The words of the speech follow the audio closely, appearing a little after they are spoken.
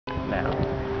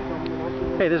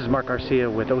now. Hey, this is Mark Garcia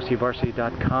with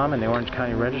OCVarsity.com and the Orange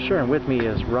County Register, and with me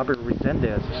is Robert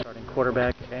Resendez, starting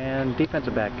quarterback and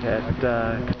defensive back at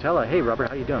Katella. Hey, Robert,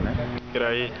 how you doing, man? Good, how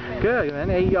are you? Good, man.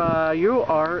 Hey, you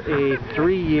are a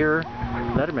 3-year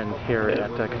letterman here at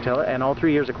Katella, and all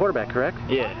 3 years a quarterback, correct?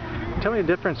 Yeah. Tell me the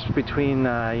difference between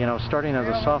starting as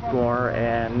a sophomore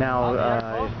and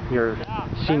now your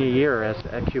senior year at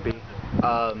QB.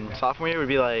 Sophomore year would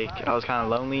be like I was kind of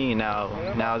lonely. Now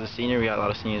as a senior, we got a lot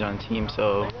of seniors on the team,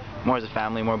 so more as a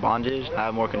family, more bondage. I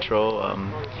have more control,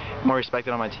 more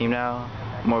respected on my team now,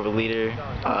 more of a leader.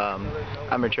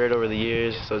 I've matured over the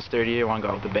years, so it's third year. I want to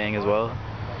go out with a bang as well.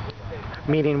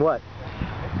 Meaning what?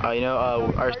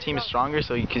 Our team is stronger,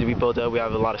 so because we built up, we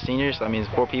have a lot of seniors. So that means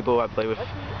 4 people. I played with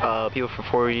people for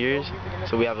 4 years,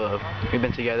 so we've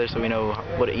been together, so we know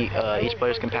what each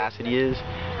player's capacity is,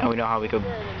 and we know how we could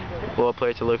a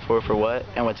player to look for what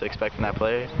and what to expect from that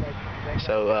player.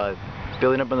 So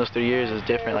building up on those 3 years is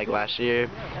different. Like last year,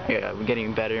 we're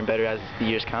getting better and better as the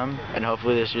years come, and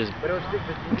hopefully this year's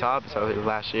on top. So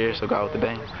last year, so go out with the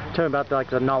bang. Tell me about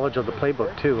the knowledge of the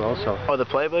playbook too, also. Oh, the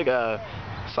playbook.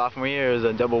 Sophomore year was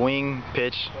a double wing,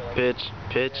 pitch,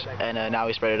 and now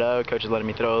we spread it out. Coach is letting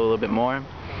me throw a little bit more.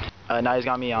 Now he's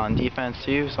got me on defense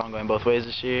too, so I'm going both ways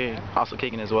this year. Also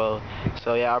kicking as well.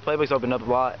 So yeah, our playbook's opened up a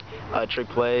lot. Trick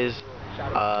plays,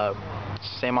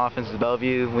 same offense as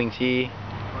Bellevue, wing T.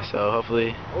 So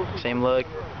hopefully, same look,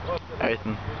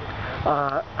 everything.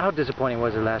 How disappointing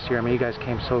was it last year? I mean, you guys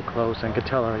came so close, and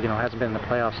Katella, hasn't been in the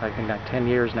playoffs, I think, like 10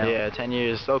 years now. Yeah, 10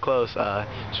 years, so close.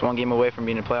 Just one game away from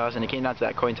being in the playoffs, and it came down to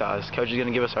that coin toss. Coach is going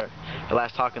to give us our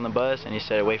last talk on the bus, and he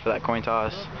said, wait for that coin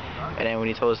toss. And then when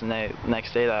he told us the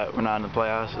next day that we're not in the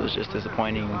playoffs, it was just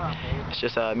disappointing. It's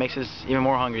just makes us even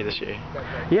more hungry this year.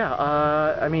 Yeah,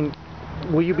 I mean,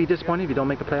 will you be disappointed if you don't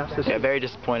make the playoffs this year? Yeah, very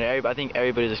disappointed. I think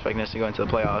everybody's expecting us to go into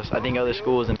the playoffs. I think other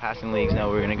schools and passing leagues know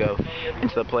we're going to go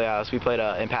into the playoffs. We played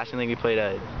in passing league. We played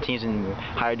teams in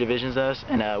higher divisions than us,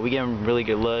 and we get them really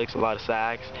good looks, a lot of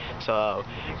sacks. So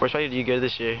we're expected to do good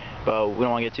this year, but we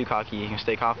don't want to get too cocky.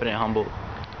 Stay confident and humble.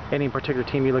 Any particular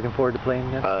team you're looking forward to playing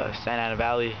against? Santa Ana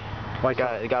Valley. Why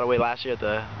got away last year at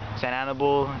the Santa Ana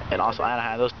Bowl, and also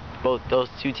Anaheim. Those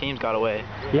 2 teams got away.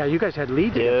 Yeah, you guys had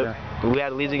leads against them. We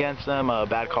had leads against them,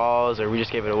 bad calls, or we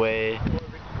just gave it away.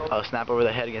 Snap over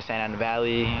the head against Santa Ana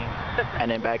Valley, and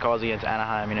then bad calls against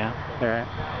Anaheim, All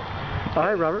right. All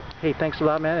right, Robert. Hey, thanks a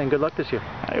lot, man, and good luck this year.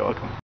 You're welcome.